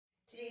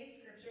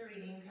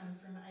comes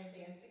from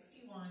Isaiah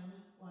 61,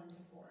 1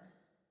 to 4.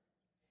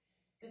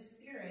 The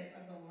Spirit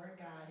of the Lord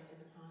God is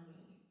upon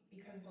me,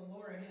 because the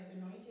Lord has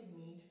anointed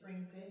me to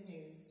bring good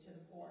news to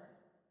the poor.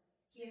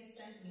 He has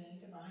sent me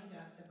to bind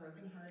up the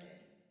brokenhearted,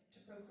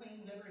 to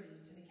proclaim liberty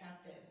to the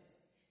captives,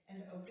 and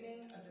the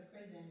opening of the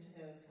prison to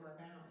those who are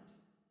bound,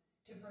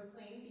 to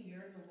proclaim the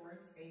year of the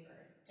Lord's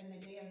favor and the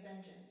day of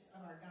vengeance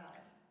of our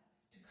God,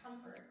 to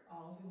comfort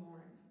all who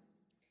mourn,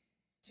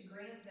 to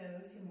grant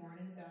those who mourn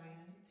in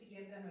Zion, to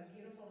give them a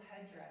beautiful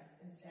headdress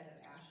instead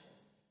of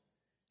ashes,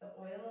 the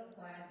oil of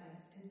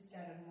gladness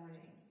instead of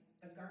mourning,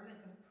 the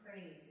garment of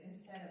praise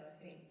instead of a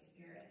faint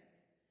spirit,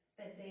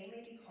 that they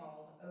may be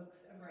called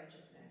oaks of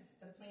righteousness,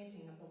 the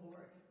planting of the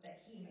Lord,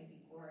 that he may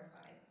be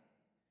glorified.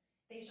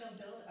 They shall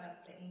build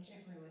up the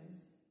ancient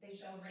ruins. They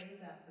shall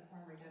raise up the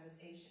former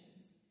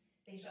devastations.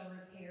 They shall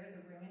repair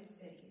the ruined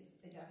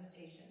cities, the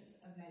devastations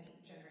of many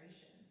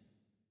generations.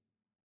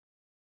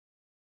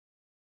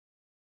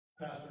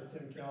 Pastor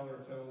Tim Keller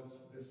tells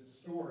this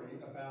story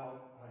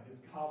about his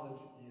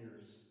college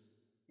years.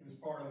 He was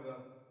part of a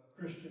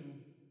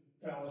Christian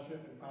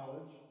fellowship in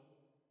college.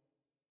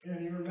 And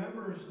he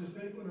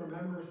distinctly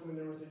remembers when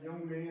there was a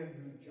young man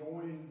who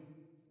joined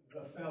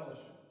the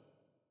fellowship.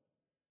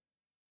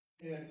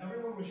 And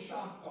everyone was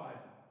shocked by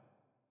it,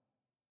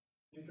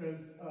 because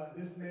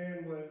this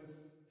man was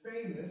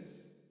famous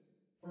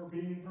for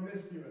being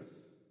promiscuous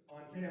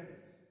on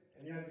campus.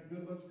 And he had the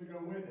good looks to go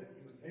with it.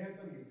 He was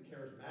handsome, he was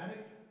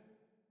charismatic.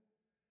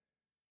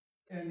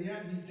 And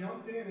yet he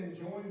jumped in and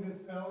joined this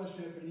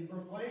fellowship, and he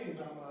proclaimed,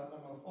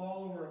 I'm a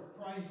follower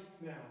of Christ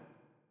now.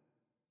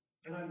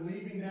 And I'm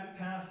leaving that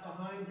past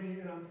behind me,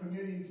 and I'm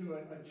committing to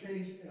a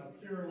chaste and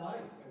a pure life.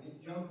 And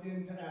he jumped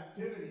into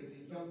activities,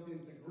 he jumped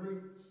into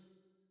groups.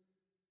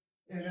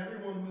 And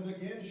everyone was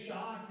again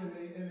shocked, and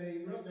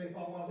they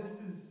thought, wow, this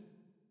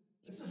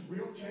is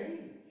real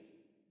change.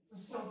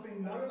 This is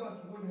something none of us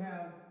would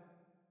have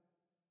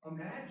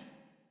imagined.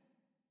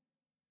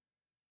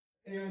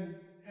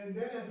 And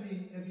then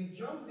as he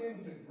jumped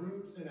into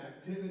groups and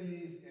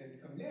activities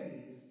and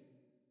committees,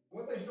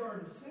 what they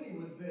started to see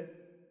was that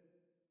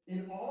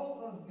in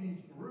all of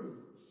these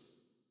groups,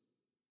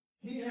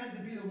 he had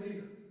to be a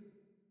leader,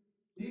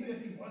 even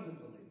if he wasn't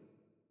the leader.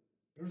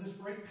 There was this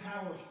great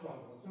power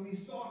struggle. So he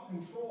sought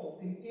control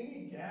in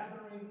any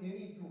gathering,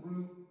 any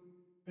group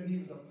that he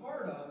was a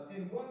part of.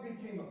 And what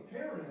became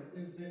apparent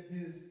is that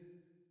his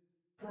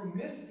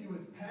promiscuous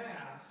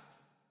past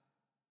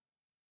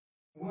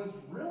was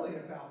really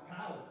about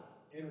power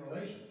in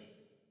relationship.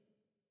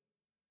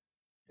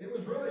 It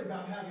was really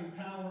about having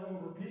power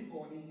over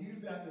people, and he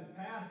used that in his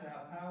past to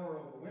have power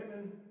over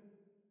women.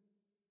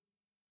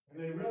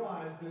 And they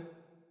realized that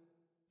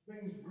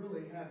things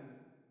really hadn't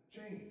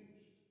changed.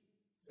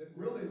 That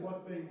really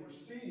what they were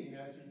seeing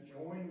as he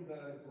joined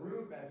the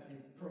group, as he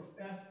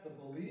professed the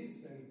beliefs,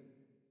 and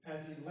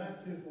as he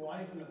left his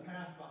life in the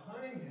past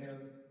behind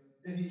him,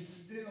 that he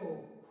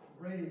still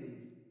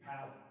craved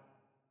power.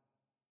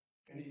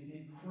 And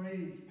he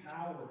craved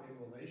power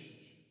in relationships.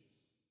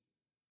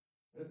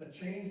 That the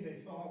change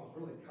they saw was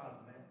really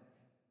cosmetic.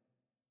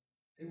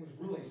 It was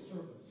really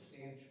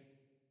circumstantial.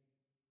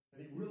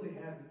 That he really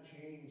hadn't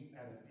changed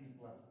at a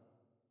deep level.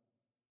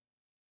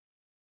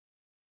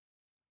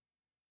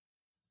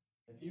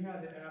 If you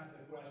had to ask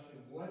the question,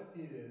 what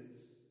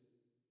is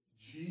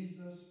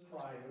Jesus'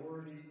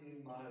 priority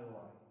in my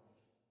life?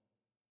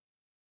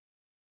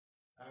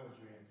 How would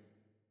you answer?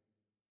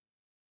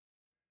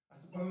 I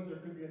suppose there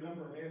could be a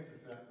number of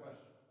answers to that question.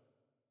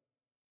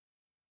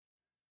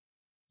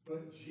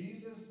 But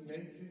Jesus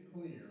makes it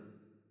clear,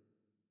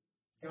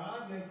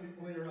 God makes it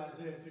clear in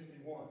Isaiah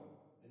 61,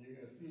 and you're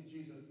going to see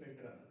Jesus pick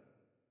it up,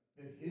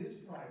 that his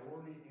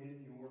priority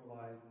in your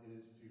life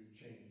is to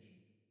change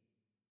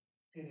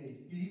you in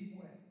a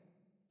deep way.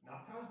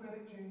 Not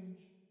cosmetic change,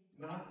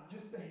 not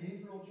just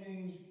behavioral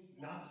change,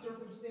 not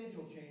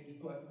circumstantial change,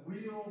 but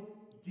real,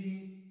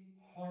 deep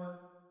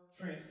heart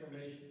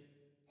transformation.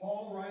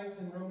 Paul writes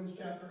in Romans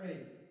chapter 8,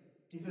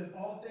 he says,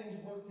 all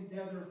things work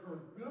together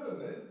for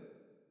good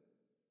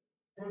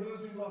for those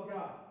who love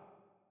God.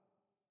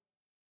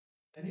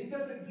 And he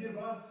doesn't give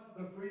us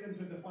the freedom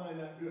to define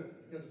that good,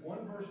 because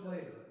one verse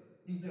later,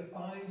 he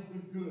defines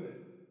the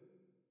good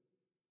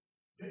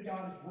that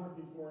God is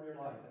working for in your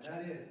life, and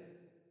that is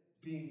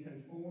being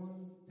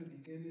conformed to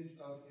the image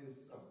of his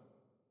Son.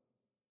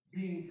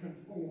 Being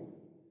conformed,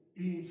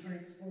 being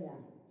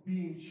transformed,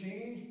 being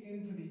changed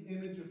into the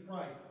image of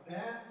Christ.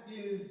 That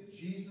is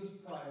Jesus'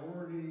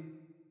 priority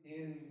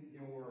in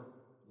your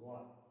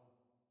life.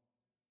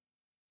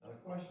 Now the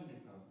question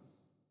becomes,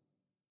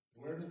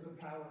 where does the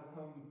power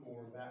come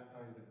for that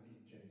kind of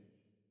deep change?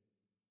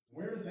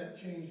 Where does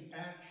that change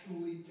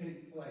actually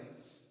take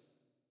place?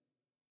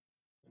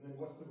 And then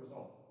what's the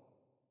result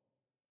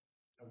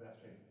of that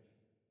change?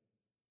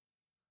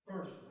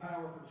 First, the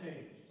power for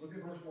change. Look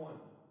at verse 1.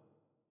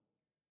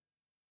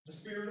 The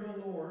Spirit of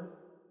the Lord,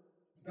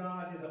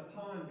 God, is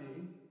upon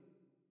me,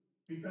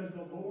 because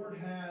the Lord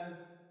has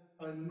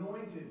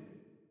anointed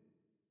me.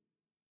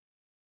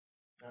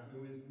 Now,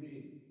 who is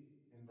me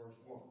in verse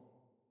 1?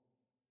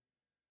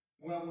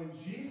 Well, when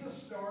Jesus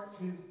starts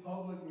his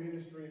public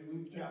ministry in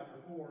Luke chapter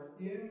 4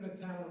 in the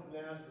town of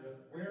Nazareth,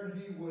 where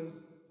he was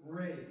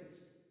raised,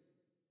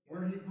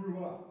 where he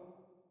grew up,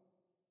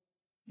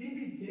 he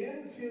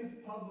begins his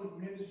public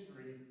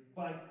ministry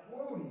by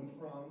quoting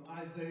from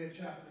Isaiah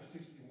chapter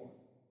 61.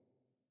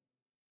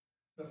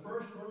 The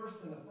first verse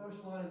and the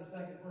first line of the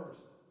second verse.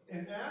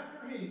 And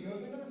after he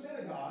goes into the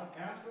synagogue,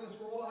 asks for the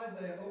scroll of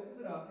Isaiah, opens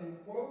it up, and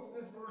quotes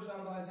this verse out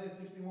of Isaiah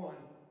 61,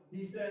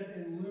 he says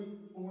in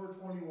Luke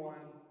 4:21,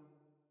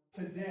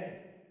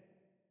 today,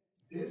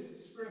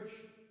 this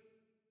scripture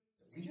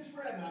that we just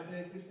read in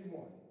Isaiah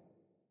 61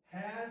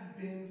 has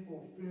been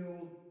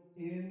fulfilled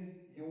in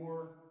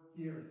your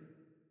hearing.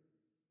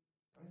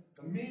 Right?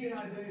 The me in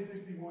Isaiah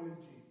 61 is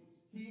Jesus.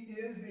 He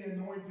is the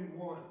anointed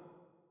one.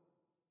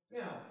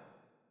 Now,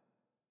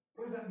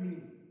 what does that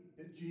mean,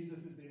 that Jesus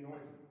is the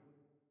anointed one?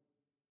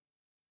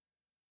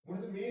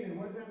 What does it mean, and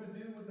what does it have to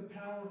do with the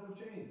power for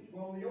change?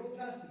 Well, in the Old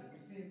Testament, we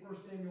see in 1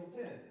 Samuel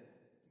 10,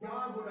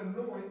 God would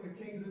anoint the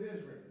kings of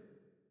Israel.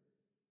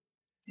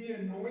 He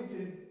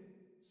anointed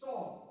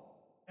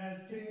Saul as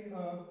king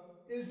of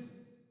Israel.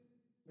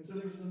 And so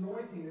there was an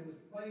anointing that was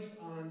placed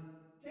on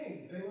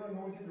kings. They were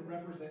anointed to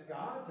represent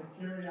God,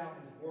 to carry out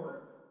his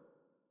work.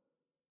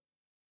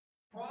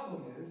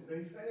 Problem is,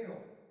 they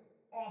failed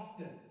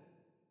often.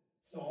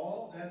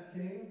 Saul, as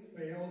king,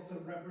 failed to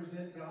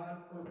represent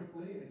God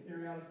perfectly and to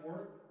carry out his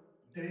work.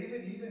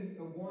 David, even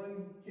the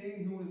one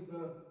king who was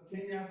the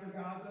king after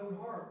God's own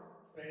heart,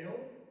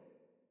 failed.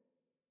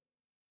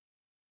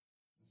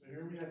 So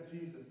here we have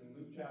Jesus in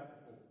Luke chapter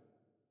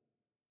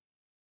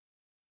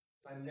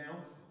 4,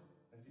 announcing,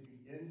 as he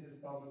begins his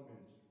public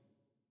ministry,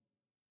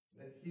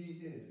 that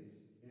he is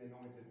the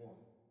anointed one.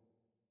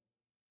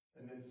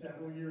 And then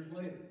several years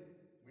later,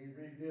 we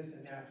read this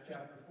in Acts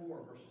chapter 4,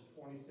 verses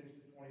 26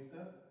 to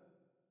 27.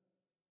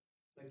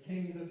 The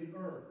kings of the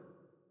earth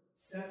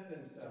set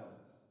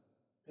themselves,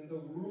 and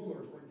the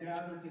rulers were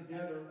gathered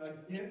together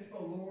against the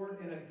Lord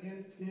and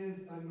against his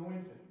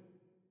anointed.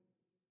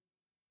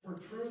 For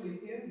truly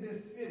in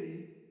this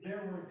city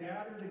there were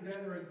gathered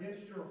together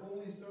against your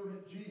holy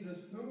servant Jesus,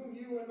 whom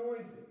you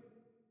anointed.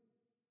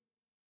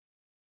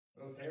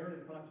 Both Herod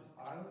and Pontius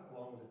Pilate,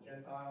 along with the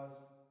Gentiles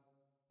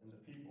and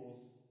the peoples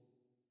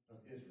of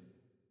Israel.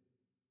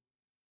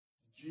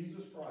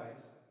 Jesus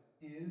Christ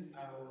is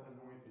our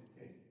anointed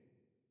king.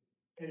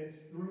 And it's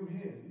through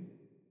him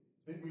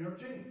that we are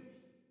changed,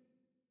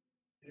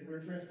 that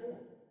we're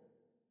transformed.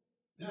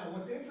 Now,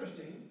 what's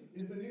interesting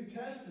is the New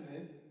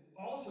Testament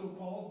also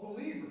calls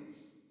believers,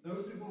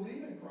 those who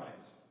believe in Christ,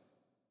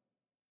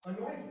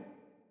 anointed.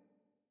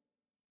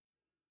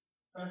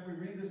 In fact, we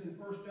read this in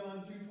 1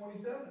 John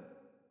 2:27.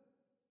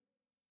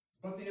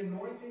 But the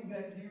anointing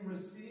that you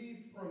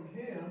received from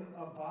him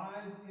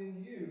abides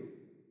in you.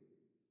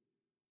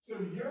 So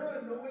your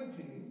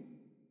anointing,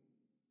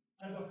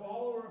 as a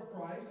follower of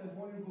Christ, as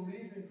one who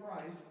believes in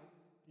Christ,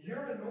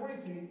 your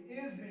anointing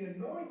is the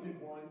anointed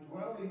one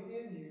dwelling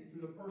in you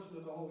through the person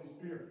of the Holy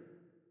Spirit.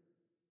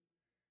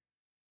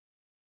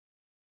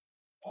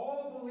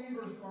 All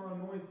believers are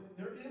anointed.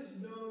 There is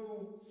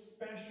no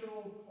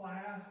special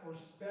class or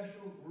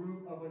special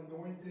group of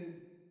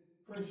anointed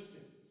Christians.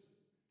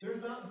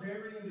 There's not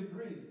varying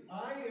degrees.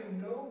 I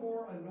am no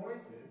more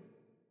anointed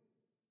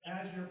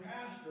as your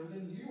pastor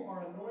than you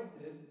are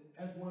anointed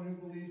as one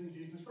who believes in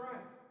Jesus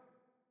Christ.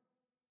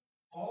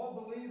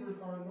 All believers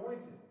are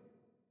anointed.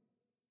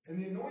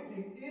 And the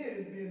anointing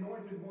is the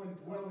anointed one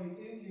dwelling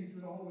in you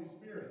through the Holy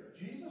Spirit.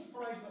 Jesus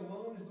Christ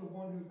alone is the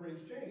one who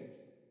brings change.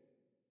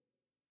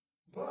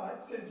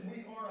 But since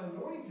we are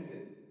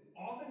anointed,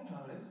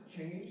 oftentimes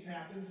change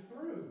happens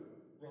through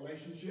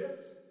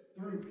relationships,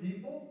 through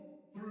people,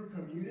 through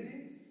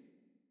communities.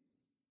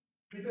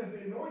 Because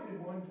the anointed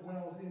one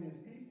dwells in his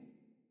people.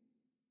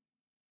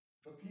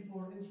 But people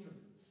are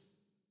instruments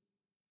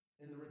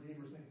in the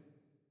Redeemer's hand.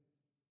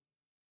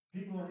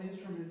 People are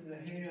instruments in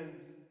the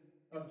hands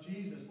of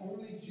Jesus.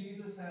 Only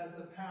Jesus has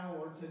the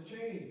power to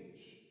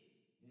change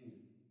you.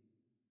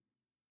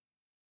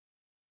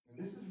 And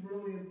this is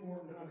really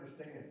important to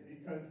understand,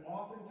 because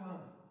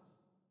oftentimes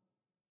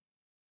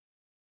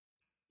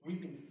we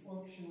can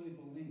functionally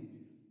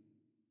believe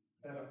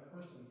that a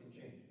person can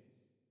change us,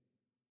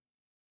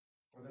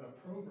 or that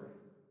a program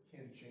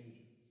can change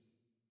us,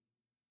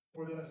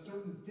 or that a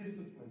certain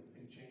discipline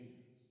can change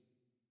us.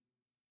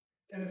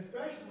 And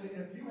especially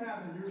if you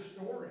have in your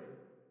story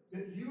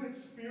that you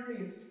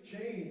experienced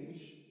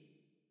change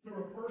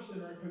through a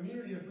person or a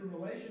community or through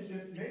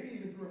relationships, maybe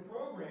even through a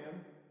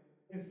program,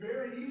 it's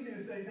very easy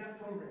to say that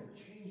program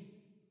changed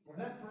me, or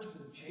that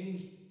person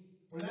changed me,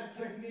 or that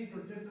technique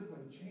or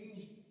discipline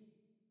changed me.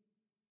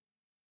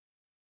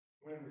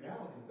 When in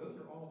reality, those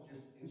are all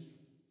just instruments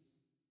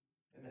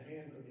in the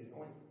hands of the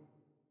anointed.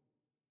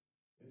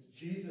 It's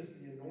Jesus,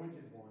 the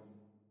anointed one,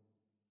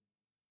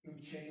 who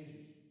changes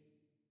you.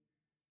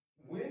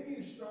 When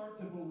you start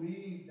to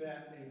believe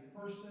that a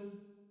person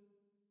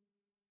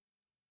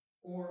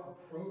or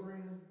a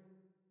program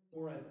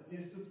or a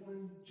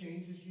discipline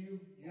changes you,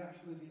 you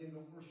actually begin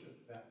to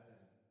worship that thing.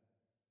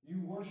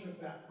 You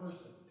worship that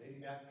person, maybe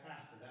that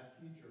pastor, that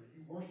teacher.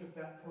 You worship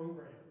that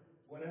program,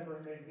 whatever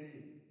it may be.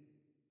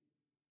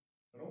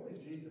 But only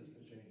Jesus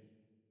can change it.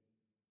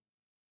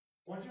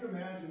 I want you to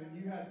imagine that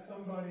you had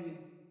somebody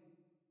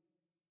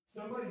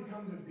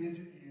come to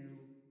visit you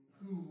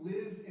who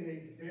lived in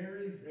a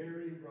very,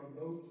 very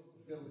remote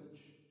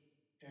village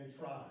and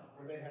tribe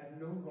where they had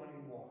no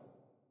running water.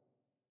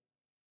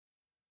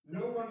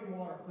 No running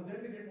water. For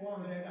them to get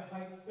water, they had to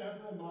hike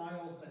several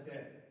miles a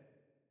day.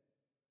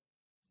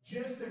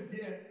 Just to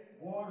get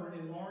water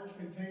in large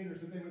containers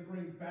that they would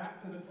bring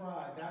back to the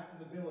tribe, back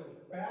to the village.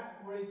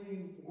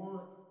 Back-breaking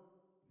work,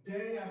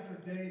 day after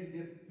day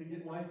to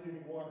get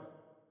life-giving water.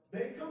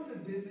 They come to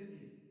visit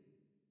you.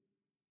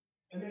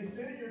 And they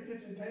sit at your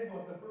kitchen table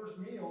at the first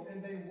meal,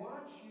 and they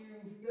watch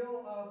you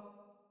fill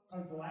up a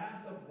glass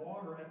of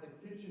water at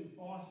the kitchen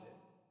faucet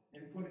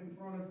and put it in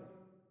front of them.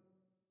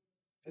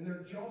 And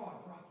their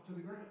jaw drops to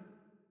the ground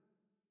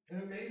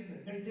in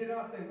amazement. They get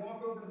up, they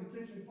walk over to the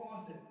kitchen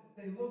faucet,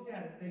 they look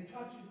at it, they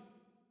touch it.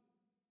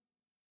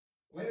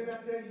 Later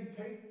that day,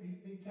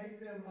 you take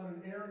them on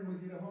an errand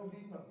with you to Home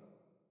Depot.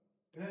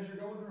 And as you're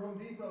going through Home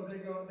Depot, they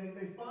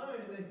find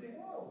and they say,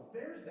 whoa,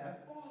 there's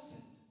that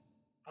faucet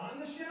on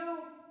the shelf.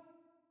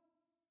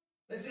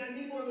 They say, I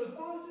need one of those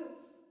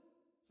faucets.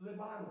 So they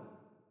buy one.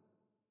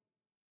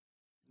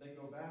 They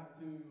go back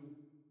to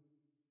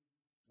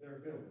their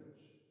village,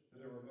 to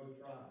their remote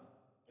tribe,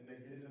 and they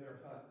get into their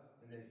hut,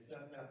 and they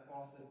set that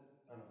faucet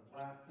on a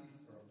flat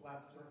piece or a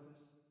flat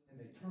surface, and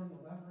they turn the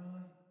lever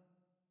on.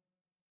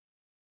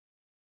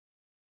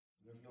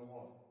 There's no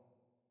water.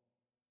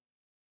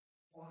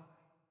 Why?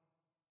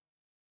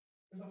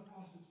 Because a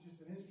faucet's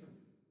just an instrument.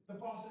 The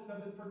faucet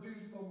doesn't produce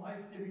the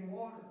life-giving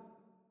water.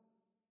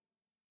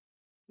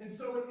 And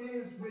so it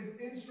is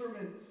with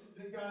instruments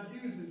that God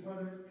uses,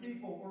 whether it's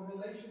people or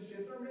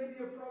relationships or maybe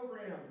a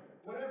program,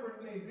 whatever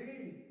it may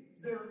be.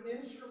 They're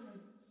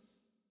instruments.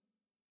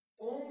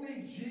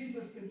 Only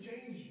Jesus can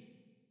change you.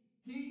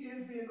 He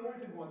is the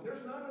anointed one.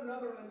 There's not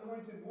another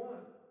anointed one.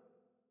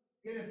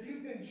 And if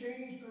you've been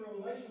changed through a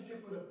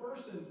relationship with a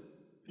person,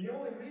 the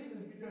only reason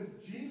is because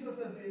Jesus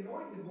as the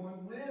anointed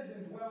one lives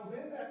and dwells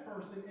in that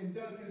person and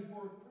does his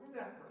work through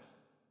that person.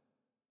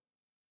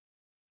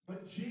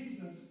 But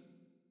Jesus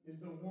is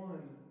the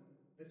one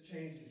that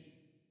changes you.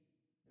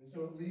 And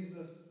so it leaves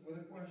us with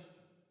a question.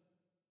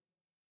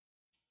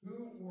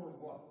 Who or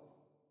what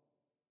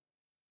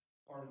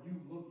are you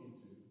looking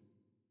to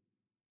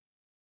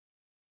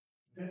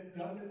that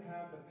doesn't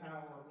have the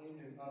power in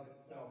and of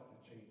itself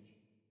to change you?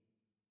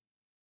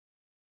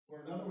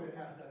 Or another way to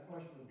ask that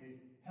question would be,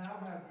 how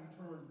have you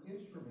turned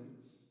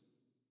instruments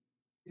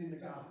into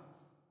gods?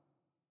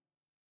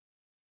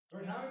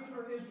 Or how have you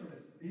turned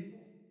instruments,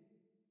 people,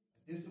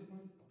 a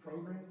discipline, a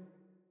program,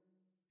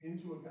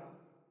 into a God?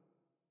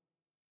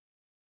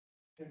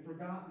 And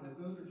forgotten that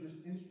those are just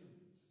instruments.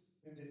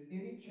 And that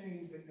any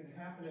change that can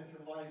happen at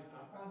your life,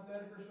 not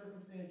cosmetic or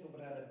circumstantial,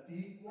 but at a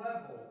deep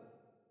level,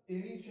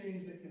 any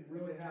change that can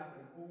really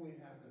happen only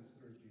happens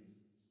through Jesus.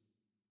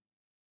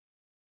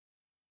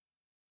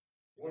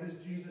 What is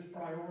Jesus'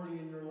 priority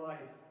in your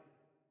life?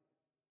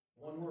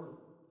 One word: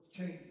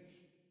 change.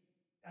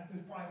 That's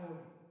his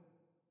priority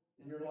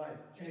in your life.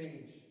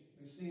 Change.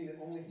 We've seen that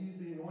only he's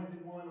the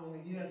anointed one,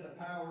 only he has the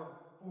power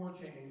for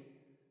change.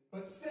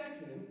 But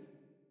second,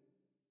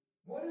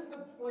 what is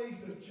the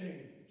place of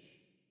change?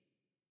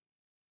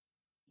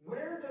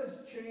 Where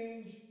does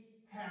change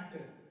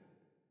happen?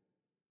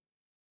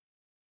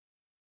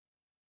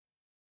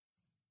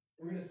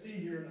 We're going to see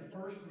here in the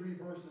first 3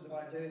 verses of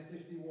Isaiah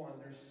 61,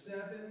 there's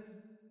 7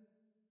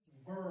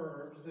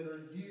 verbs that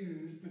are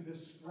used to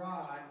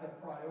describe the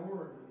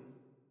priority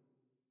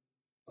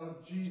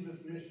of Jesus'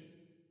 mission.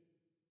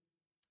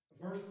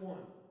 Verse 1,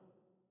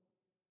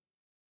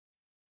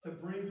 to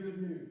bring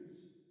good news,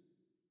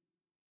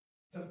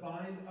 to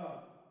bind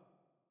up,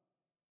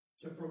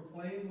 to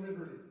proclaim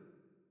liberty.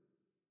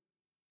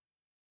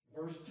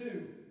 Verse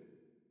 2,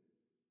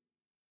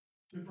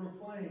 to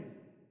proclaim,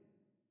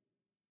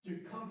 to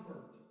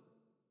comfort.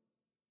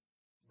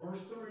 Verse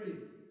 3,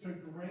 to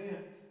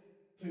grant,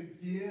 to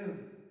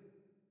give.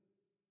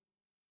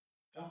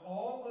 Now,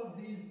 all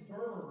of these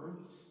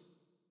verbs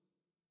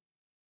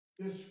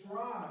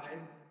describe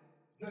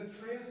the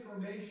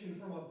transformation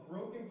from a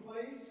broken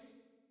place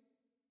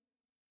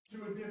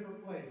to a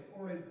different place,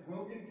 or a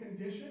broken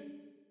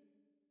condition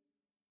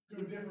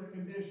to a different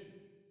condition.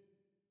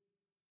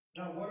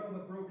 Now, what are the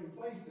broken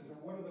places, or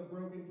what are the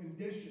broken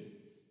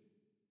conditions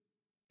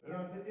that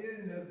are at the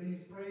end of these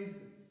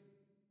phrases?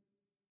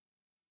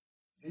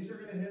 These are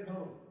going to hit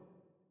home.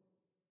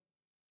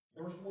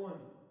 Verse 1,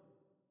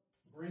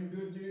 bring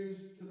good news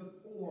to the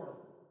poor.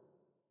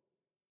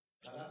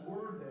 Now, that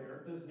word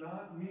there does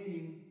not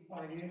mean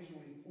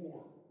financially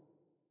poor.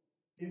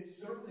 It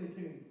certainly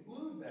can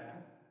include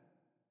that,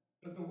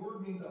 but the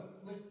word means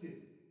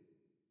afflicted.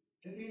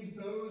 It means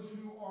those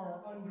who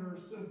are under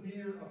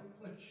severe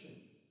affliction,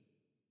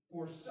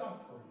 or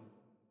suffering,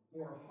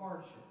 or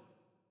hardship.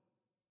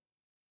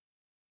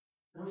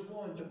 Verse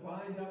 1, to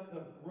bind up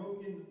the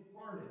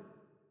brokenhearted.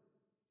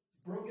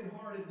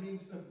 Brokenhearted means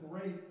to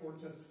break or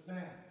to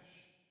smash.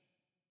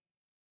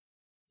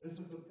 This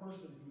is the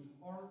person whose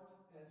heart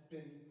has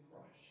been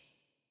crushed.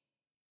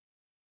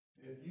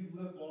 And if you've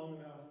lived long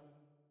enough,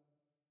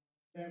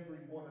 every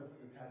one of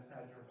you has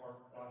had your heart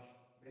crushed.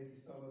 Maybe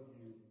some of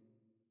you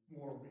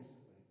more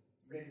recently,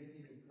 maybe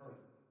even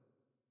currently.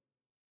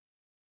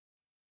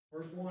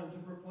 Verse 1, to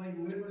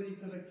proclaim liberty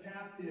to the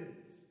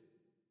captives.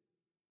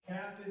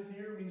 Captives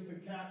here means to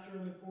capture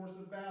in the course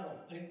of battle.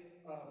 Think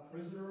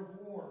prisoner of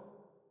war.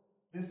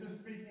 This is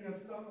speaking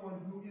of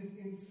someone who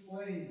is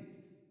enslaved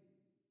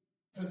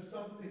to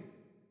something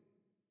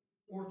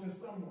or to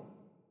someone.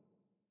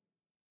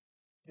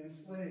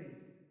 Enslaved.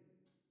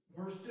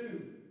 Verse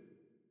 2,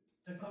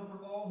 to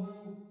comfort all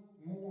who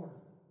mourn.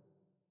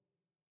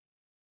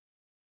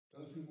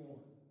 Those who mourn.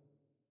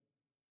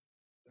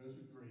 Those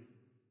who grieve.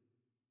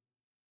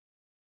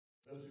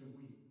 Those who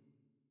weep.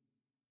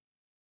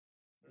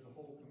 There's a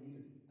whole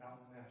community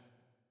out in Nashville.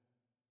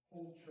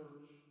 Whole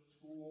church,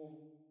 school,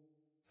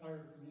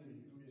 entire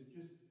community who is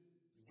just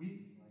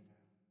weeping right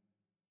now.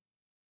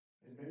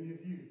 And many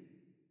of you,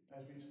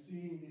 as we've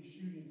seen these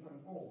shootings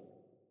unfold,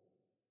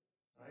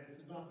 right?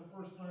 This is not the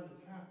first time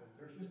it's happened.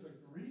 There's just a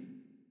grief.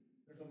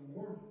 There's a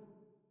mourning.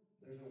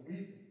 There's a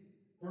weeping.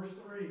 Verse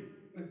 3,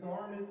 the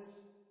garments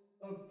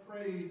of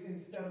praise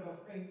instead of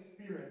a faint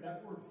spirit.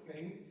 That word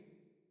faint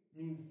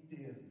means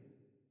dim.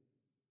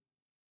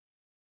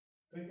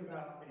 Think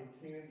about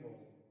a candle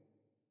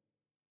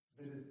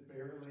that is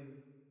barely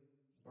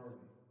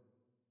burning.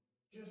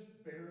 Just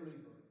barely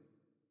burning.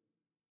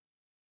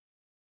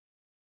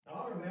 Now,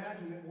 I would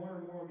imagine that one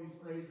or more of these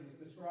phrases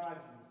describe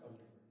you to some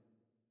degree.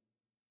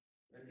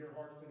 Maybe your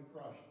heart's been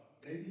crushed.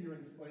 Maybe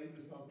you're enslaved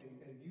to something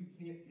and you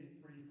can't get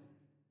free from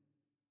it.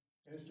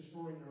 And it's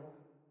destroying your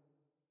life.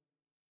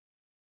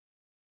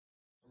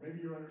 Or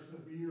maybe you're under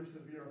severe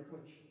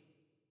affliction.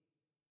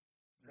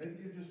 Maybe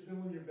you're just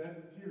filling your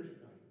bed with tears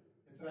at night.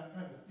 It's that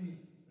kind of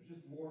season. There's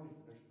just mourning.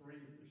 There's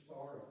grief. There's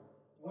sorrow.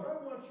 What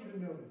I want you to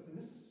notice, and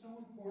this is so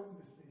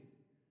important to see,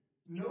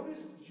 notice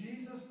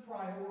Jesus'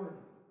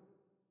 priority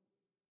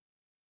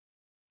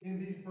in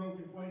these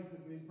broken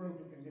places, in these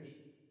broken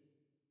conditions.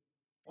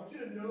 I want you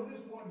to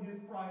notice what his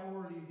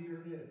priority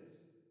here is.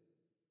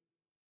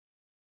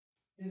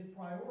 His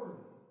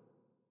priority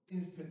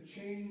is to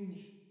change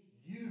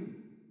you,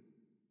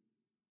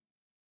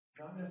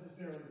 not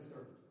necessarily the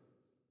circumstances.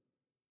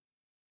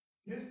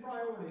 His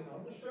priority, and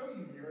I'm going to show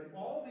you here, in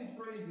all these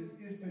phrases,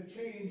 is to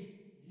change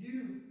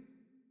you,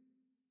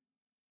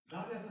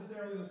 not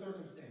necessarily the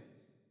circumstances.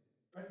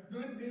 Right?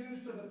 Good news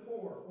to the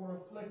poor or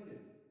afflicted.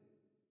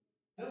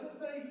 Doesn't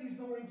say he's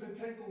going to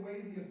take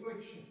away the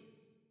affliction.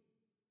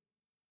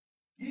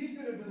 He's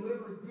going to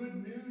deliver good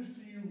news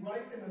to you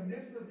right in the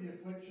midst of the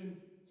affliction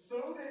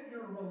so that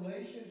your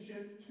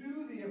relationship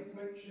to the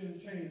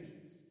affliction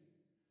changes.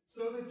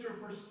 So that your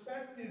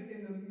perspective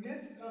in the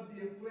midst of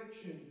the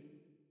affliction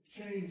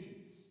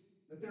changes.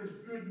 That there's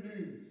good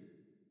news.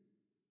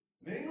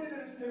 Namely that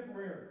it's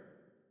temporary.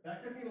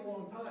 That could mean a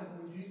long time,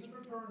 but when Jesus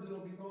returns,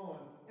 it'll be gone.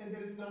 And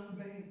that it's not in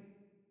vain.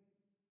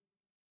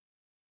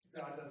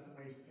 God doesn't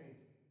waste pain.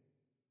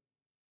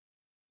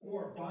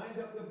 Or bind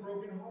up the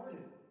brokenhearted.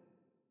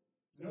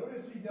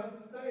 Notice he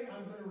doesn't say,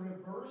 I'm going to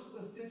reverse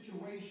the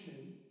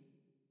situation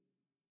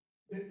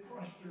that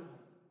crushed your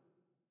heart.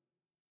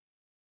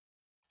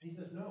 He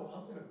says, no,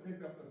 I'm going to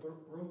pick up the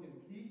broken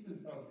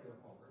pieces of your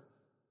heart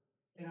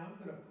and I'm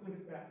going to put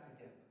it back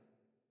together.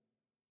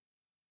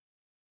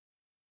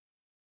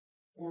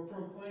 Or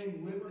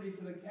proclaim liberty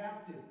to the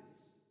captives.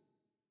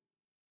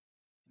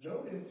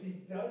 Notice he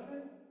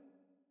doesn't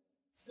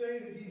say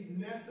that he's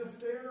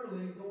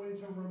necessarily going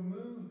to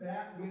remove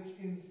that which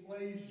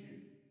enslaves you.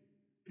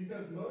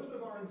 Because most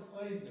of our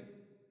enslavement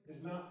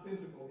is not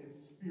physical,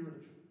 it's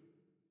spiritual.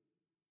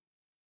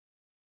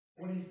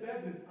 What he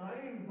says is, I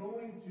am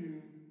going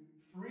to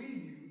free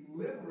you,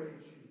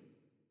 liberate you.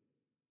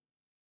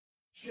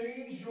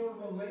 Change your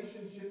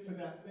relationship to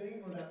that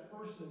thing or that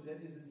person that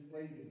is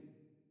enslaving you.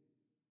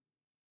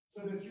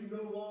 So that you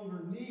no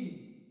longer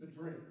need the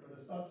drink or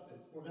the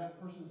substance or that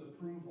person's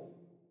approval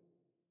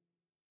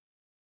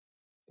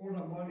or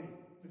the money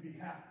to be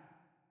happy.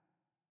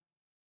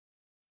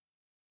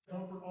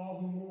 Comfort all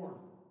who mourn.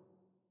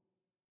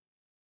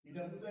 He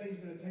doesn't say he's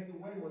going to take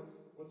away what's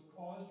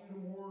caused you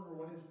to mourn or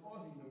what is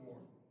causing you to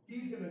mourn.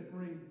 He's going to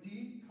bring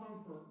deep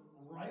comfort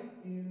right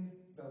in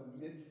the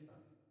midst of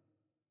it.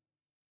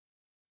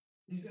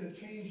 He's going to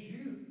change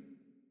you.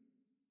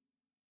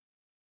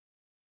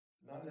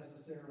 Not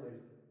necessarily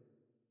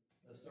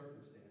the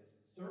circumstance.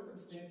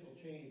 Circumstantial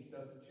change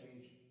doesn't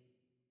change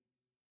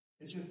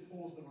you. It just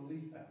pulls the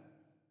relief out.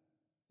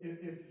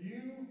 If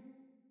you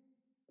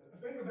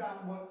think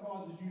about what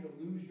causes you to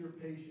lose your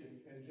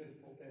patience and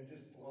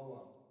just blow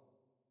up.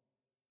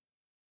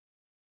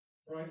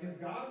 Right? If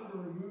God were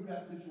to remove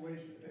that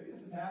situation, maybe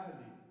this has happened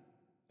to you.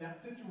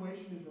 That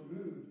situation is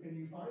removed and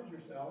you find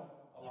yourself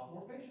a lot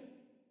more patient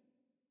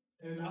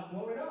and not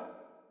blowing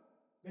up.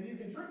 And you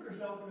can trick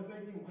yourself into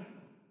thinking, wow,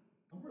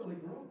 I'm really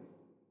growing.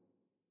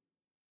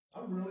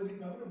 I'm really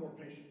becoming a more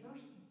patient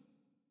person.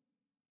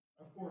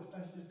 Of course,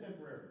 that's just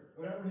temporary.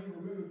 Whatever he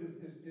removed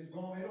is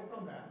gone. It'll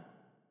come back.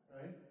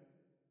 right?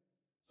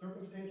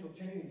 Circumstantial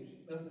change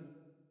doesn't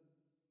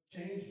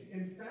change you.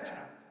 In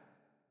fact,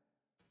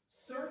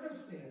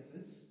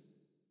 circumstances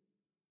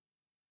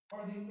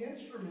are the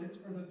instruments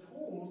or the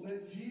tools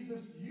that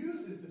Jesus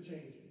uses to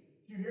change you.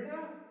 Do you hear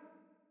that?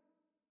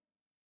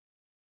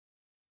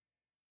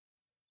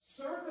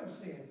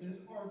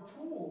 Circumstances are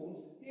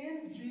tools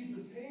in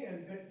Jesus'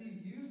 hand that he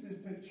uses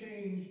to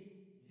change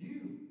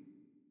you.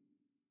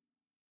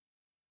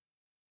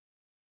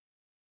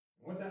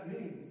 What that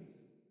means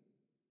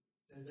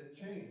is that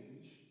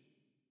change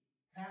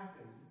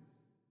happens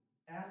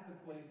at the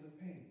place of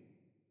pain.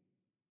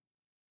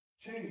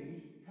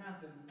 Change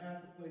happens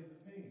at the place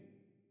of pain.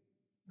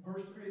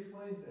 Verse 3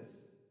 explains this.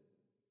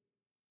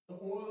 The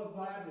oil of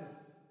gladness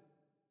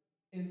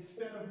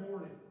instead of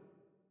mourning.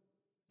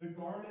 The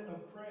garment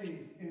of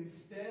praise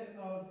instead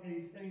of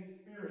a faint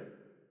spirit.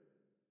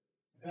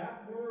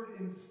 That word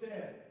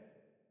instead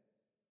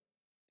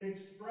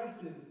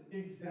expresses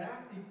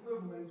exact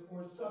equivalence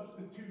or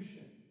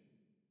substitution.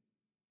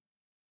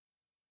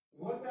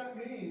 What that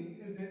means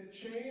is that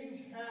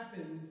change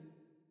happens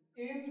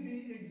in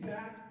the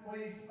exact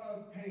place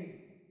of pain.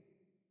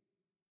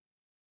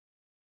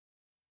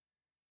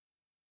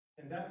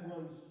 And that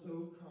runs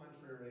so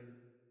contrary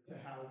to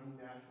how we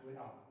naturally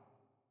operate.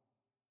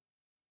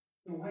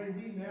 The way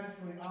we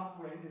naturally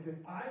operate is if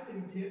I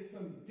can get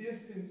some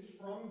distance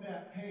from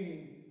that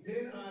pain,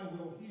 then I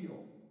will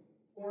heal.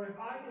 Or if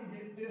I can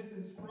get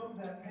distance from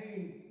that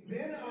pain,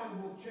 then I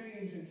will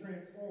change and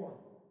transform.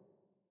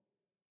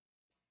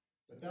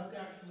 But that's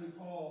actually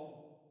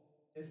called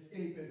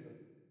escapism.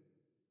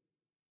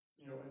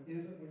 You know, when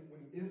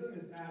ism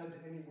is added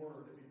to any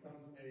word, it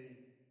becomes a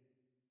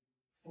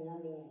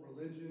formal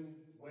religion,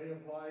 way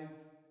of life,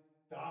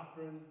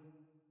 doctrine,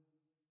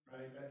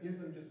 right? That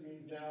ism just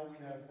means now we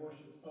have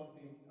worshiped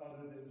something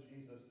other than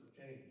Jesus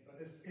for change.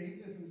 But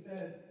escapism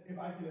says, if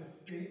I can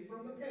escape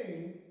from the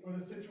pain or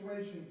the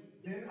situation,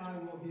 then I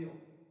will heal.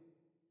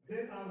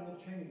 Then I will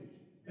change.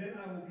 Then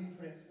I will be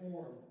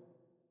transformed.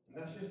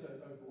 And that's just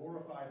a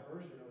glorified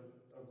version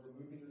of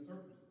removing the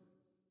circumstance.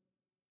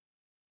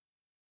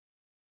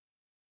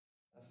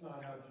 That's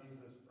not how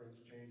Jesus brings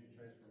change and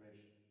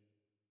transformation.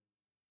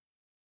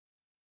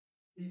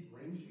 He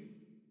brings you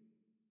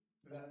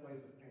to that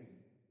place of pain.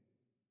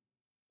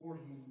 Or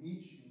he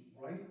meets you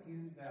right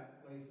in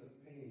that place of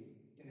pain.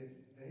 And it's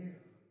there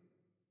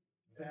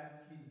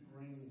that he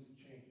brings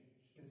change.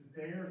 It's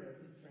there that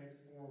he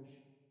transforms you.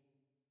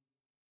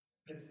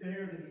 It's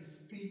there that he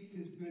speaks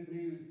his good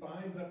news,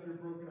 binds up your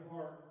broken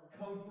heart,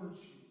 comforts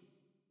you,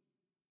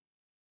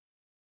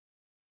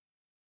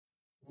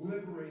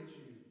 liberates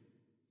you.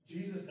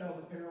 Jesus tells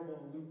a parable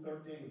in Luke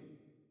 13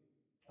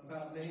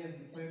 about a man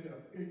who planted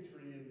a fig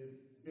tree in his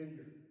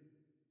vineyard.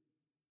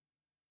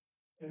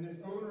 And this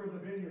owner of the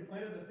vineyard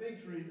planted the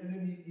fig tree, and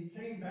then he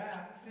came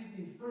back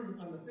seeking fruit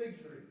on the fig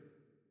tree.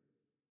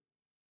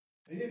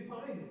 And he didn't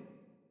find it.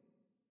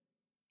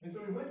 And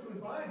so he went to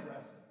his vine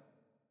dresser.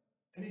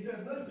 And he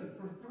said, listen,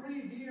 for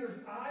 3 years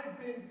I've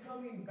been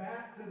coming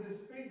back to this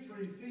fig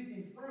tree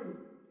seeking fruit,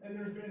 and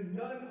there's been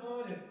none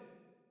on it.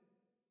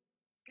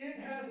 It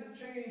hasn't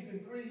changed in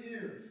 3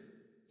 years.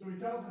 So he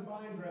tells his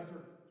vine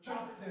dresser,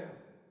 chop it down.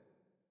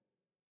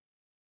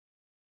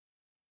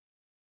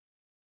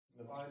 And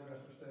the vine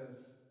dresser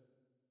says,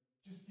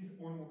 just give it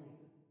one more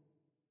year.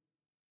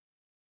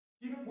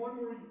 Give it one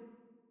more year.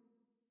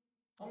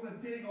 I'm going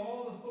to dig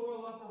all the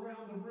soil up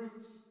around the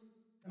roots,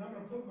 and I'm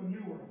going to put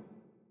manure on it.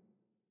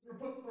 I'm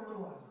going to put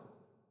fertilizer on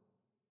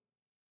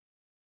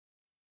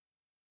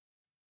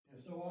it.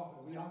 And so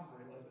often we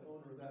operate like the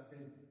owner of that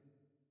vineyard.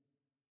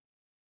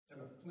 An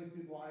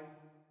afflicted life.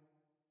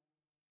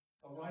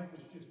 A life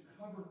that's just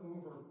covered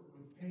over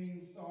with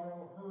pain,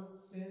 sorrow, hurt,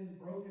 sin,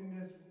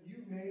 brokenness,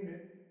 you name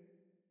it.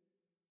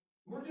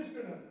 We're just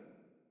going to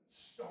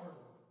start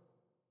over.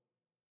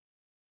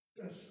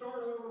 We're going to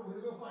start over.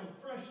 We're going to go find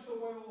fresh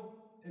soil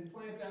and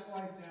plant that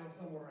life down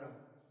somewhere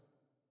else.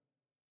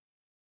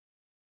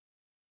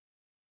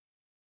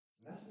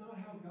 And that's not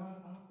how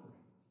God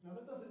operates. Now,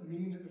 that doesn't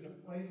mean that there's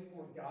a place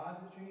for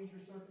God to change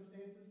your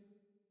circumstances.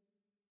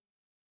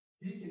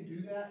 He can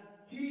do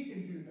that. He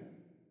can do that.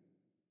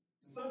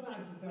 And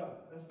sometimes he does.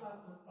 That's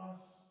not for us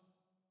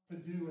to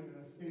do in an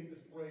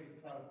escapist way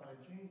to try to find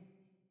change.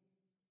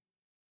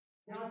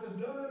 God says,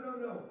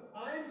 no.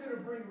 I'm going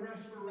to bring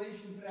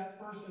restoration to that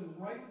person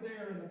right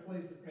there in the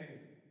place of pain.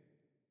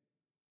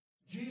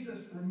 Jesus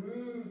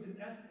removes and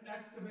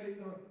excavates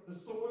the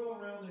soil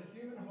around the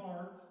human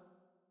heart.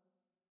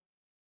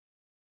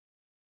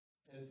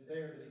 And it's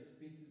there that he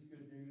speaks his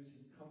good news.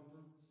 He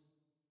comforts.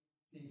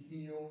 He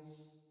heals.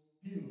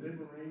 He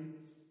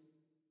liberates.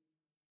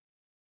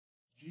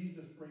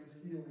 Jesus brings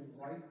healing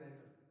right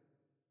there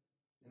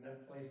in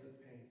that place of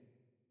pain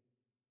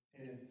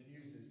and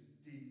infuses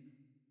deep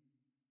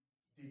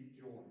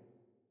joy.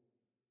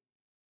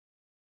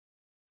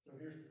 So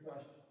here's the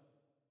question.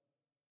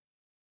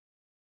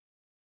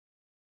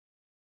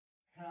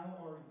 How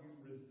are you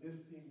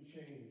resisting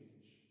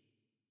change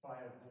by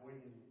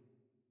avoiding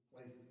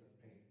places of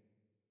pain?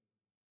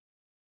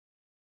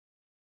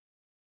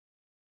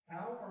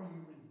 How are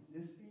you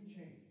resisting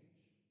change?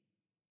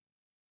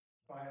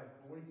 By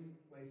avoiding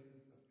places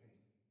of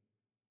pain.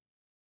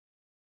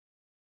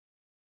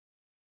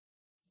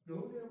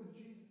 Go there with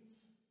Jesus.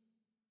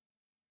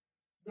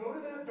 Go to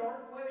that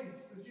dark place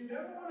that you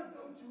never want to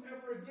go to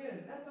ever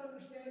again. That's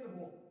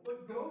understandable.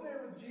 But go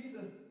there with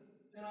Jesus.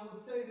 And I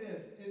would say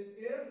this,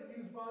 if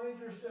you find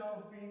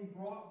yourself being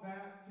brought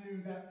back to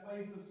that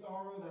place of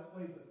sorrow, that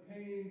place of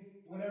pain,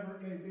 whatever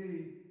it may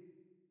be,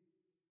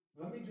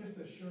 let me just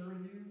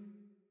assure you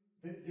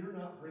that you're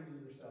not bringing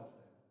yourself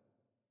there.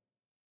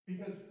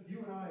 Because you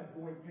and I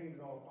avoid pain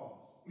at all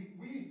costs.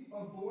 We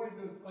avoid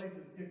those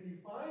places. If you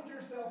find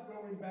yourself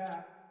going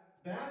back,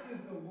 that is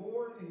the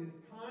Lord in His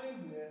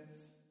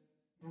kindness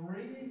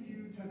bringing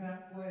you to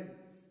that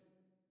place.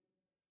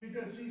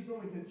 Because He's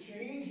going to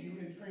change you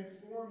and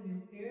transform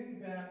you in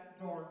that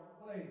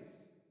dark place.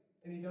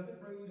 And He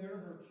doesn't bring you there to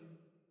hurt you.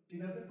 He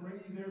doesn't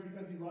bring you there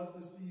because He loves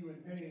to see you in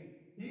pain.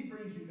 He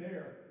brings you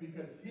there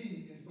because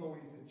He is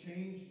going to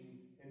change you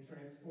and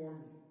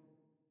transform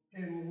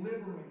you and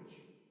liberate you.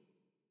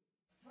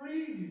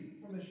 Free you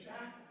from the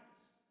shackles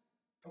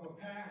of a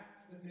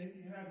past that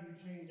maybe have you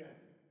chained down.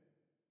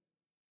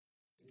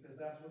 Because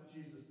that's what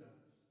Jesus does.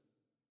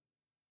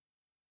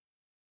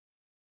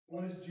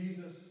 What is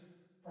Jesus'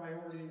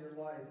 priority in your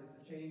life is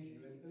to change you.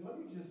 And let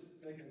me just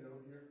make a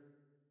note here.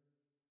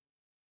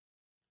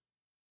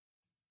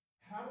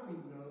 How do we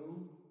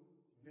know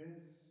this?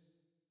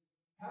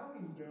 How do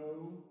we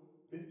know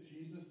that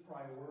Jesus'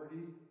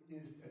 priority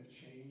is to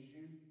change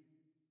you?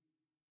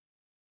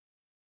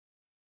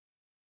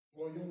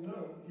 Well, you'll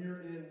note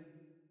here in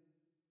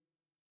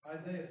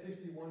Isaiah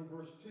 61,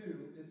 verse 2,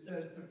 it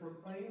says, to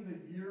proclaim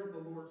the year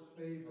of the Lord's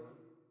favor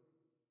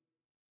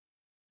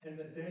and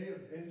the day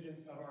of vengeance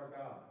of our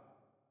God.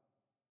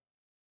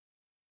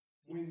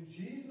 When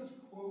Jesus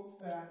quotes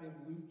that in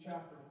Luke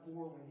chapter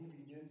 4, when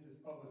He begins His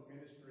public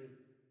ministry,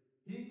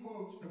 He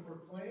quotes to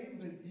proclaim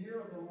the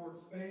year of the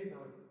Lord's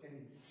favor, and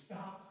He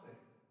stops there.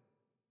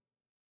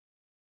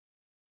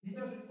 He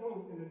doesn't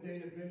quote in the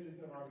day of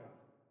vengeance of our God.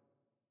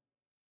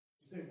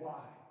 You say,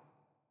 why?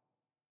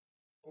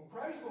 Well,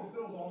 Christ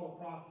fulfills all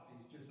the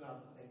prophecies, just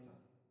not at the same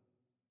time.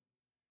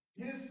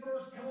 His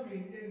first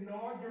coming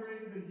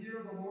inaugurated the year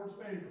of the Lord's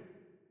favor,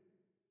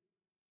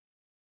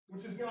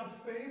 which is God's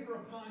favor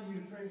upon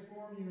you to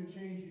transform you and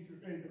change you through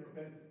faith and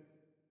repentance.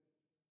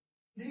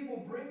 He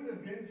will bring the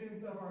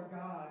vengeance of our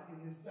God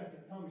in His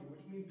second coming,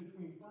 which means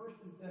between first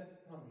and second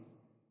coming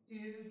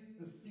is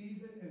the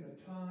season and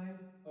the time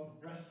of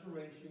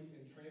restoration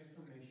and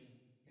transformation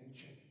and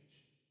change.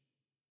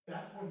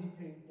 That's what He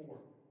came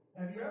for.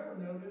 Have you ever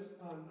noticed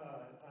on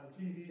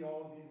TV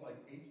all of these like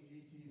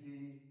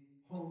HGTV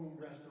home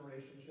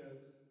restoration shows?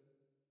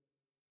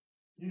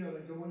 You know, they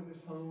go into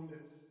this home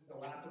that's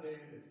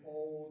dilapidated, it's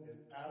old,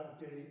 it's out of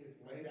date, it's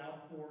laid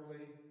out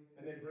poorly,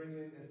 and they bring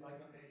in this like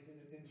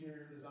amazing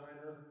interior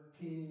designer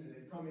team, and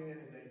they come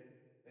in and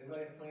they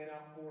lay a plan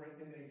out for it,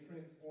 and they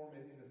transform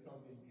it into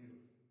something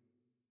beautiful.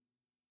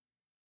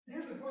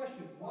 Here's the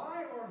question: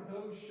 why are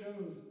those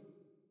shows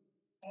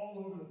all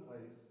over the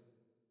place?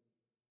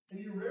 And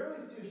you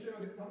rarely see a show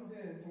that comes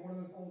in to one of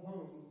those old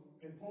homes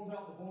and pulls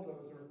out the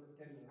bulldozer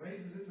and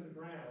raises it to the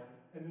ground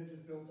and then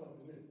just builds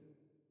something new.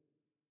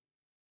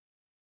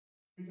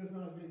 Because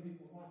not as many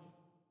people are watching.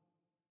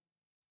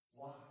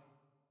 Why?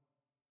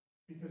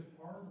 Because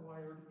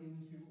hardwired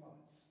into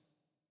us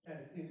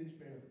as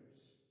image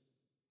bearers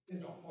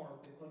is a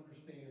heart that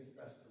understands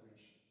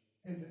restoration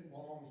and that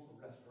longs for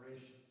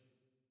restoration.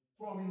 That's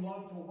why we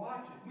love to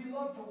watch it. We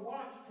love to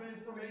watch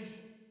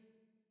transformation.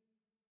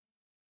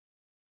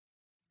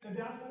 And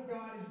that's what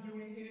God is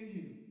doing in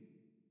you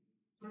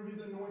through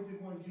His anointed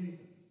one,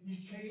 Jesus.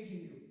 He's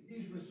changing you.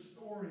 He's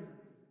restoring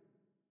you.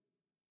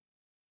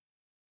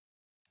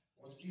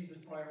 What's Jesus'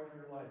 priority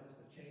in your life? Is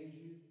to change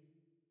you.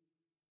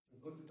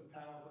 We've looked at the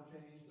power of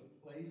change, the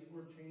place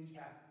where change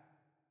happens.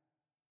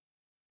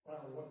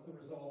 Finally, what's the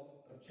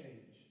result of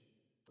change?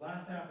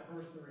 Last half of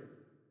verse 3.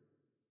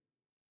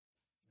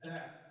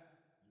 That,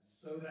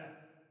 so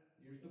that,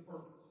 here's the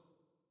purpose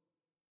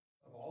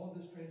of all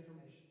of this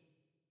transformation.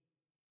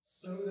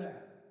 So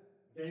that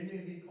they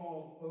may be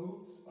called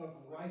oaks of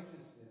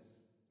righteousness,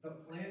 the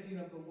planting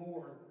of the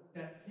Lord,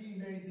 that He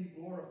may be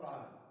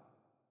glorified.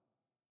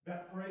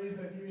 That phrase,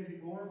 that He may be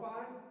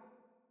glorified,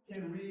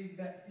 can read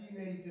that He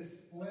may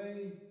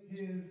display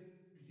His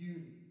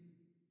beauty.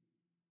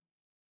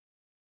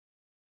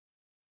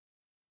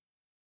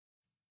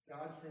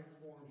 God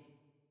transforms you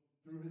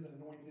through His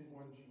anointed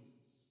one,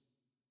 Jesus.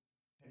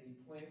 And He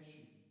plants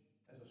you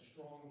as a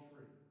strong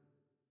tree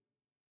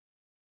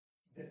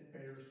that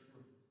bears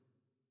fruit,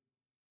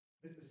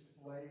 that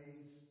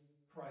displays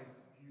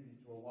Christ's beauty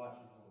to a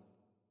watching world.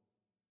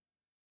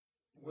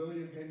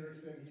 William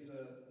Hendrickson, he's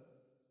a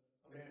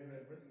man who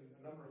had written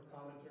a number of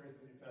commentaries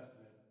on the New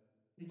Testament.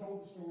 He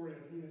told the story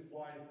of he and his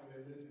wife when they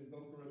lived in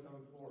Boca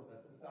Raton, Florida.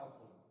 That's in South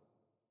Florida.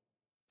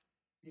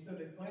 He said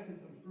they planted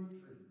some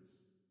fruit trees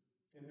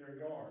in their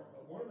yard,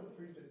 but one of the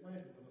trees they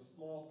planted was a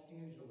small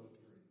tangelo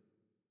tree.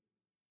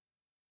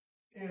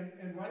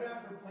 And right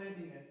after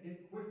planting it,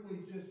 it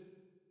quickly just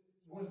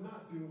was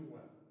not doing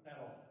well at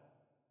all.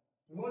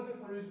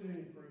 Wasn't producing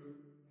any fruit,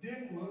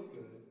 didn't look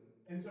good.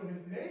 And so his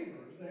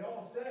neighbors, they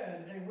all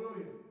said, hey,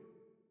 William,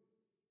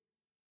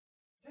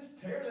 just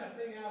tear that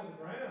thing out of the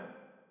ground.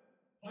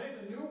 Plant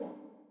a new one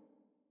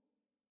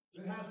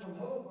that has some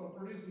hope of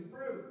producing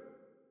fruit.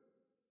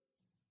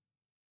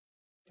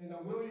 And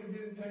William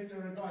didn't take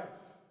their advice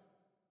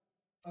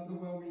of the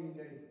well-meaning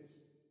neighbors.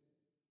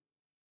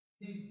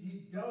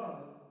 He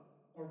dug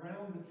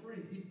around the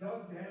tree. He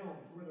dug down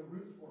to where the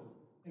roots were,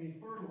 and he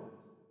fertilized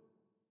it.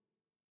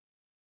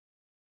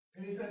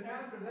 And he said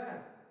after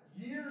that,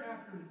 year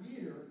after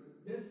year,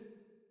 this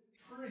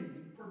tree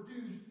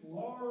produced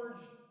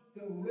large,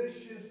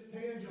 delicious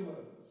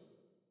tangelos.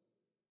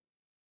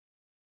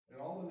 And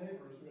all the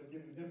neighbors who had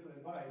given different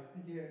advice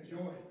began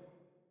enjoying it.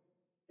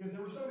 Because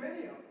there were so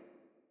many of them.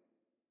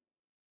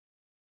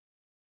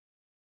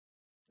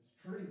 This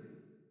tree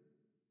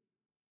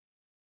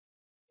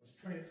was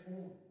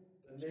transformed.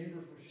 The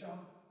neighbors were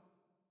shocked.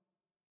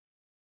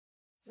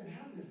 They said,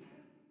 how did this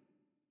happen?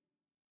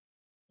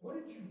 What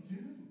did you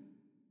do?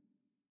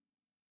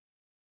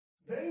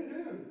 They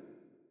knew.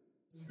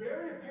 It was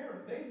very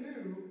apparent. They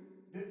knew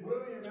that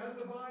William, as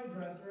the vine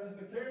dresser, as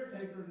the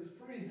caretaker of this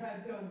tree,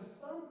 had done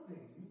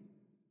something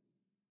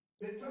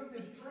that took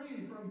this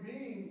tree from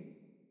being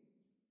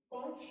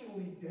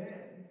functionally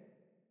dead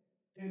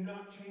and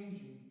not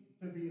changing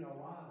to being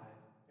alive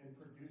and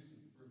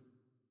producing fruit.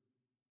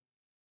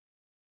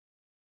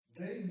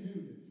 They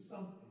knew that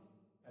something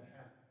had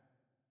happened.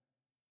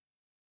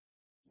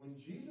 When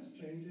Jesus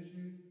changes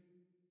you,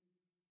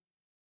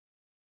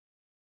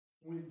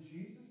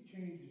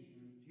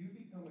 you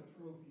become a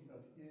trophy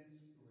of His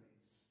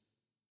grace.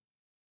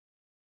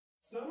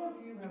 Some of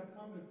you have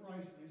come to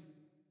Christ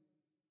recently,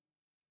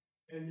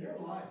 and your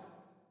life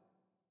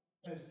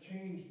has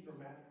changed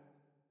dramatically.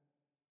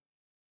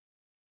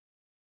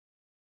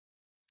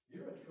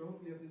 You're a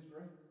trophy of His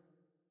grace.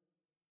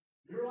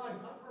 Your life,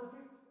 not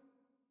perfect,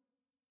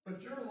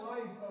 but your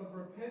life of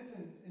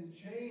repentance and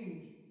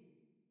change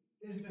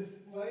is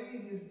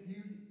displaying His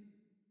beauty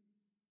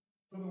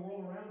for the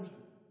world around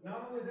you.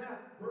 Not only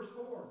that, verse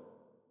 4.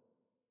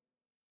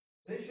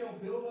 They shall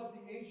build up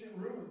the ancient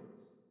ruins.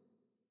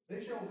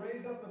 They shall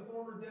raise up the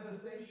former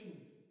devastations.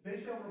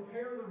 They shall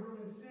repair the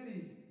ruined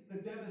cities, the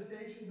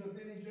devastations of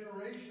many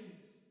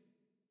generations.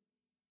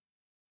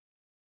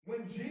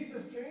 When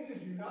Jesus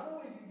changes you, not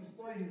only do you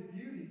display His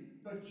beauty,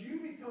 but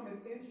you become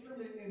an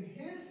instrument in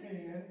His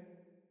hand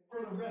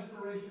for the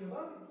restoration of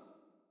others.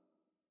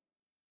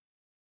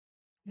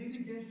 He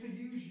begins to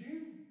use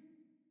you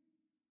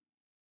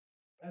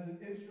as an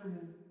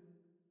instrument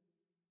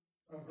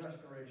of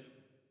restoration.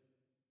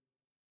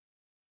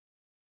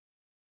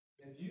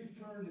 If you've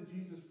turned to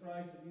Jesus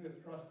Christ and you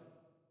have trusted Him,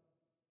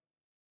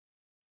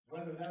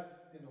 whether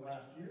that's in the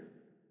last year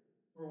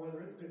or whether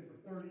it's been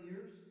for 30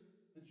 years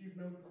that you've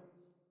known Christ,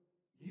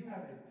 you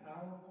have a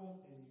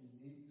powerful and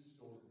unique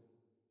story.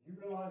 You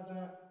realize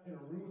that in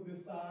a room of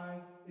this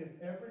size, if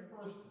every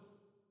person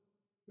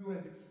who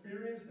has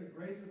experienced the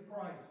grace of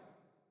Christ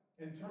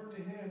and turned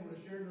to Him would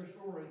have shared their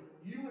story,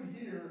 you would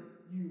hear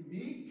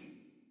unique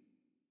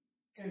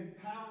and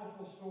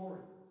powerful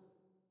stories.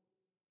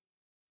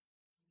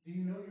 Do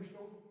you know your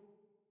story?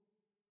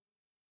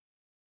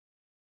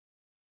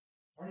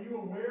 Are you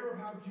aware of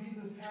how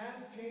Jesus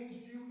has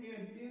changed you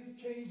and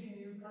is changing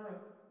you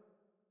currently?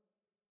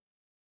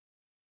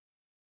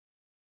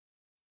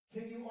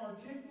 Can you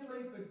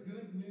articulate the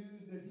good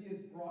news that He has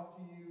brought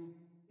to you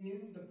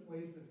in the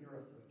place of your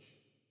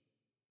affliction?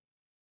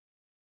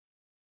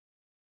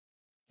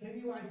 Can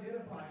you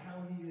identify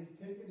how He has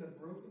taken the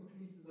broken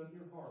pieces of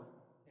your heart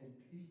and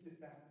pieced it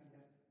back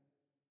together?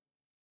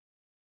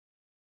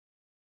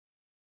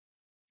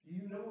 Do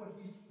you know what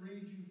He's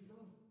freed you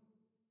from?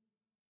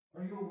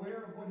 Are you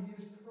aware of what He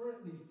is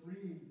currently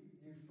freeing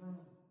you from?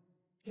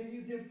 Can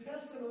you give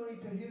testimony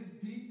to His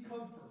deep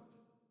comfort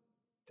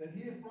that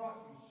He has brought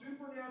you,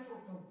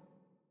 supernatural comfort,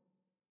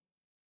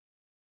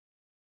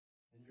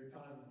 in your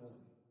time of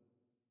mourning,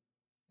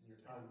 in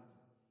your time of grief?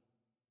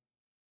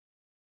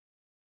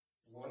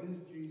 What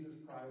is Jesus'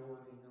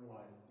 priority in your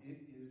life? It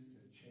is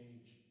to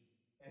change you.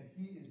 And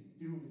He is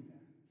doing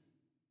that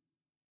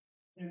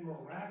in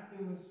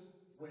miraculous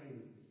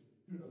ways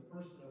through the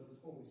person of His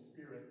Holy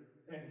Spirit.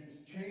 And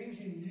He's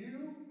changing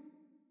you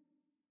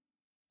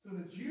so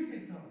that you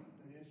become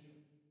an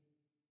instrument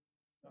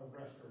of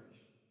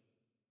restoration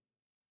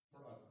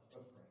for others.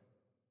 Let's pray.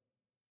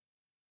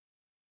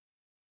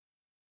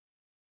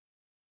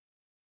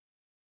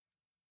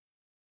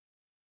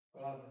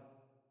 Father,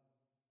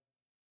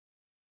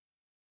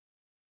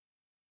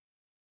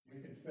 we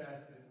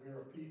confess that we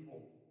are a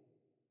people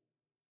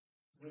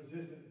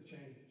resistant to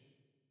change.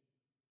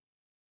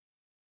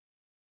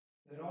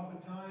 That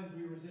oftentimes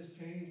we resist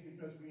change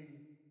because we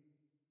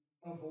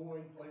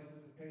avoid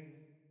places of pain.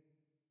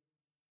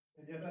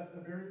 And yet that's the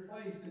very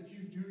place that you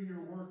do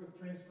your work of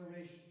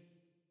transformation.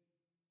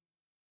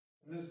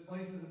 In those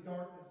places of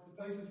darkness,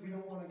 the places we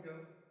don't want to go.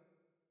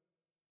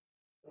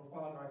 Oh,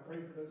 Father, I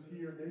pray for those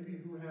here, maybe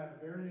who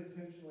have very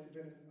intentionally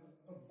been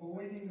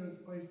avoiding those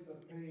places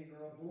of pain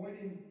or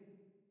avoiding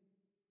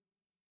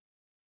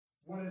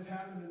what has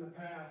happened in the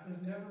past,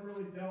 has never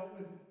really dealt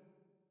with it.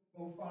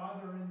 Oh,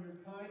 Father, in your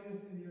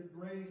kindness and your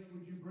grace,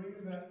 would you bring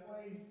them to that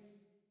place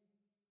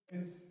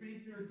and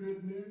speak your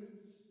good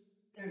news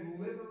and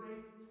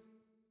liberate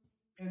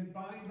and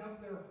bind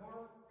up their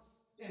hearts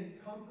and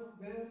comfort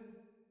them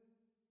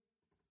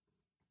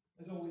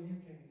as only you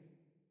can.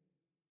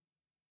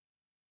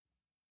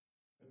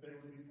 That they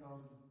would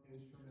become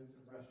instruments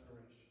of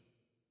restoration.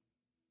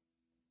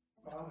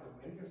 Father,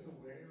 make us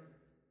aware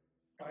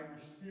by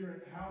your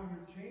Spirit how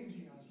you're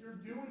changing us. You're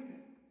doing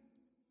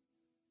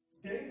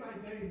it. Day by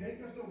day,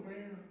 make us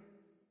aware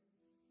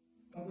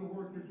of the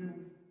work you're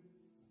doing.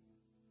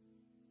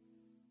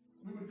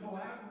 We would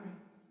collaborate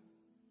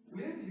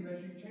with you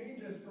as you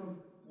change us from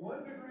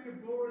one degree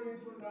of glory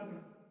into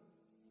another.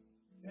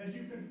 As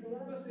you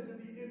conform us into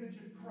the image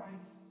of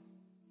Christ.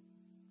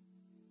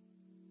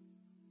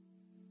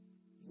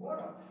 What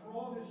a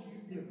promise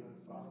you've given us,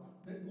 Father,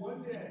 that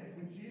one day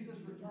when Jesus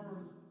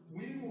returns,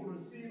 we will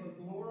receive a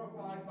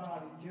glorified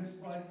body just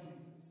like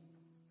Jesus.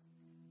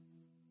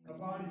 A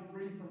body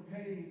free from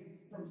pain,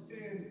 from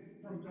sin,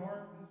 from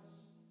darkness.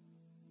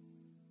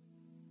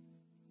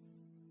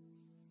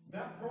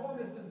 That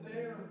promise is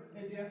there,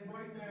 and yet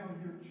right now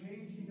you're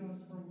changing us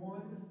from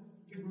one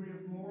degree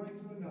of glory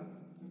to another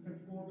to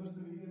conform us to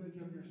the image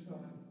of your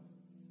Son.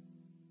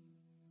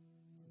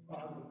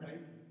 Father,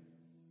 thank you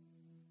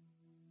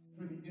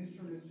for the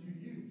instruments you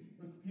use,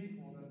 for the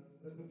people,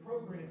 the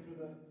programs, for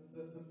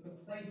the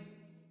places,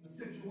 the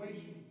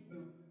situations,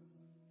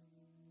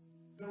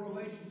 the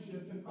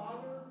relationships. And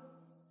Father,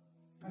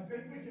 I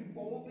think we can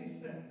boldly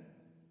say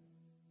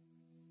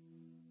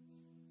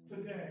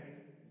today,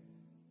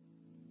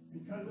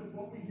 because of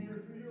what we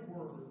hear through your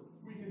word,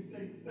 we can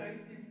say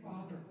thank you,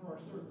 Father, for our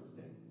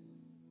circumstances.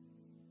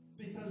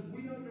 Because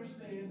we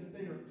understand that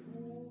they are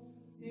tools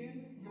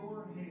in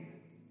your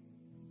hand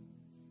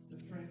to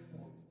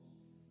transform us.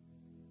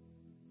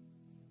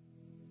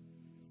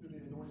 To the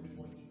anointed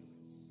one,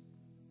 Jesus.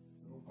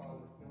 Oh,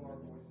 Father, fill our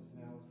voices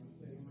now as we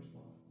sing in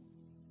response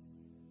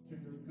to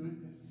your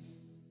goodness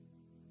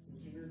and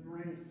to your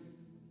grace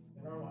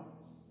in our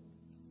lives.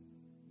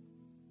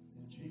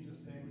 In Jesus'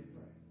 name we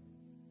pray.